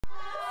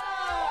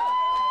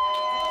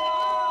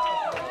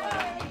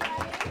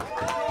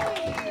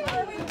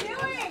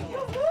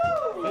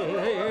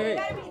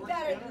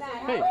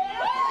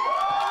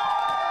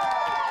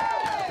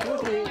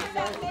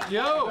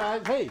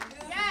guys. Hey,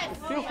 yes.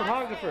 two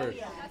photographers.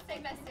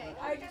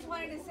 I just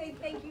wanted to say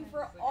thank you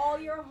for all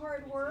your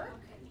hard work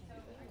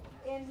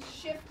in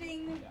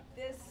shifting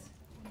this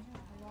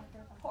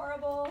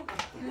horrible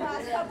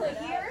last couple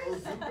of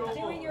years,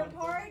 doing your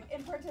part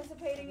in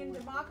participating in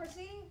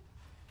democracy,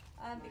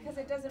 because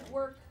it doesn't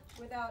work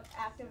without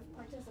active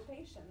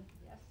participation.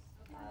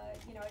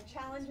 You know, it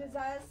challenges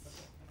us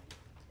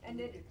and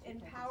it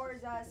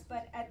empowers us,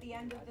 but at the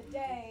end of the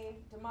day,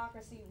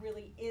 democracy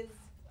really is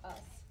us.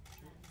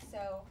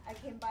 So I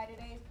came by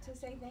today to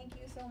say thank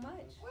you so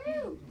much.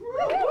 Woo!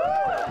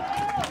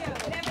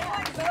 Can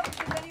everyone vote?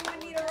 Does anyone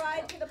need a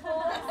ride to the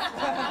polls?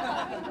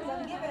 Because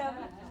I'm giving them.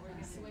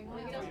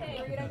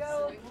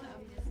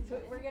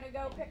 We're gonna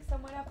go pick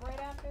someone up right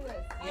after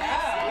this.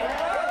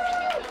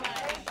 Yeah.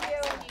 Thank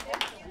you.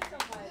 Thank you so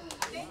much.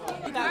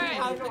 You got me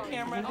out the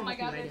camera. Oh my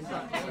God.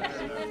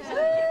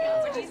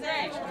 What'd you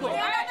say? Cool.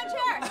 Stand on the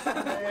chair.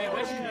 Wait,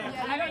 what's your name?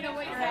 I don't know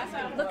what you're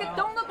asking. Look at.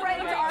 Don't look right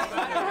into our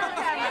camera.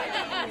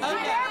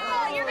 Okay.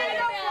 Careful, you're gonna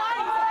go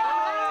flying.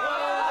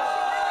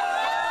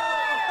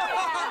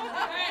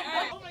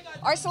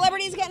 Our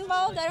celebrities get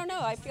involved? I don't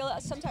know. I feel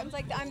sometimes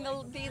like I'm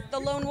the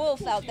lone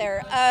wolf out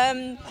there.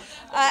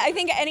 I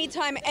think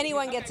anytime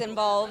anyone gets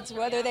involved,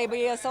 whether they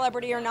be a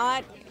celebrity or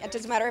not, it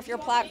doesn't matter if your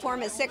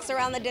platform is 6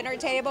 around the dinner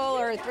table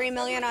or 3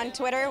 million on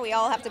Twitter, we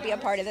all have to be a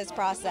part of this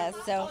process.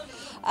 So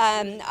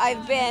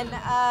I've been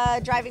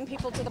driving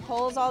people to the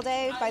polls all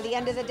day. By the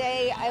end of the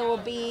day, I will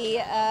be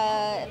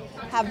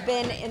have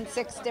been in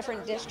 6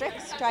 different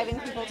districts driving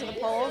people to the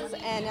polls,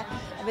 and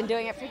I've been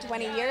doing it for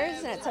 20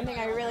 years, and it's something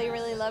I really,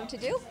 really love to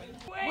do.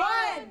 1,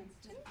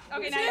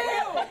 okay, 2,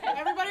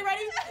 everybody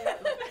ready?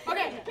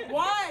 Okay,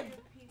 1,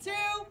 2,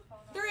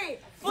 3.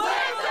 Flip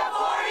the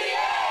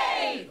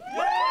 48!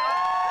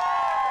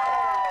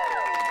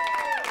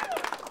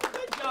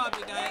 Good job,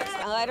 you guys.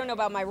 I don't know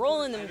about my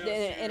role in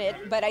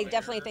it, but I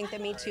definitely think the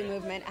Me Too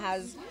movement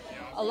has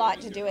a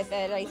lot to do with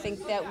it. I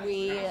think that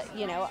we,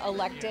 you know,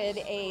 elected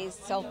a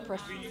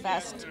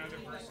self-professed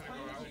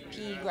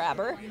pea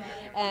grabber,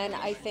 and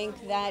I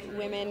think that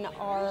women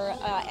are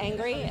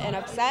angry and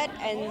upset,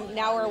 and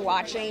now we're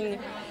watching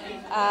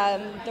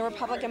the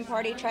Republican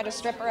Party try to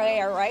strip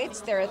away our rights.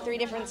 There are 3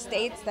 different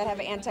states that have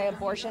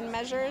anti-abortion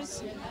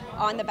measures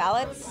on the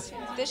ballots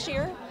this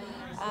year,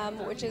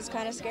 which is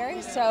kind of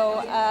scary.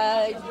 So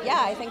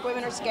yeah, I think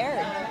women are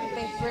scared. I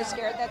think we're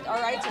scared that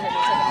our rights are going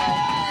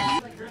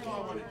to be taken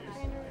away.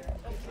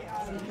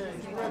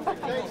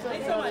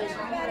 Thanks so much.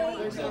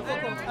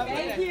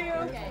 Thank you.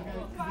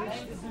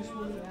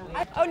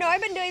 Oh no,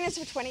 I've been doing this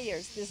for 20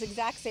 years, this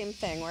exact same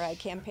thing, where I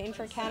campaign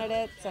for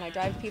candidates and I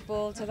drive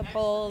people to the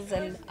polls,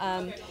 and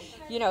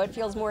you know, it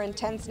feels more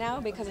intense now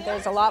because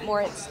there's a lot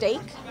more at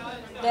stake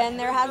than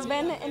there has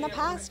been in the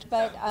past,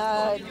 but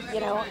you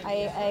know,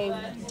 I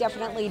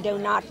definitely do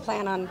not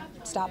plan on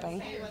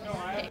stopping.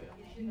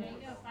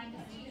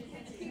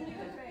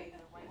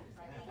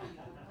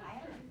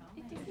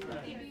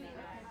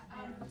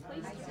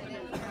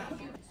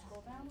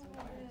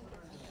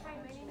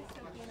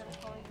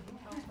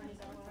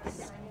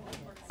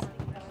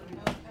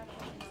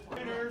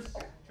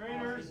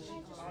 Trainers.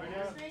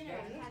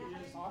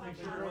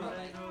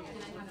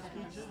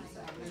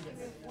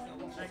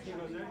 Thank you,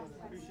 Jose.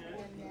 Appreciate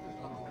it.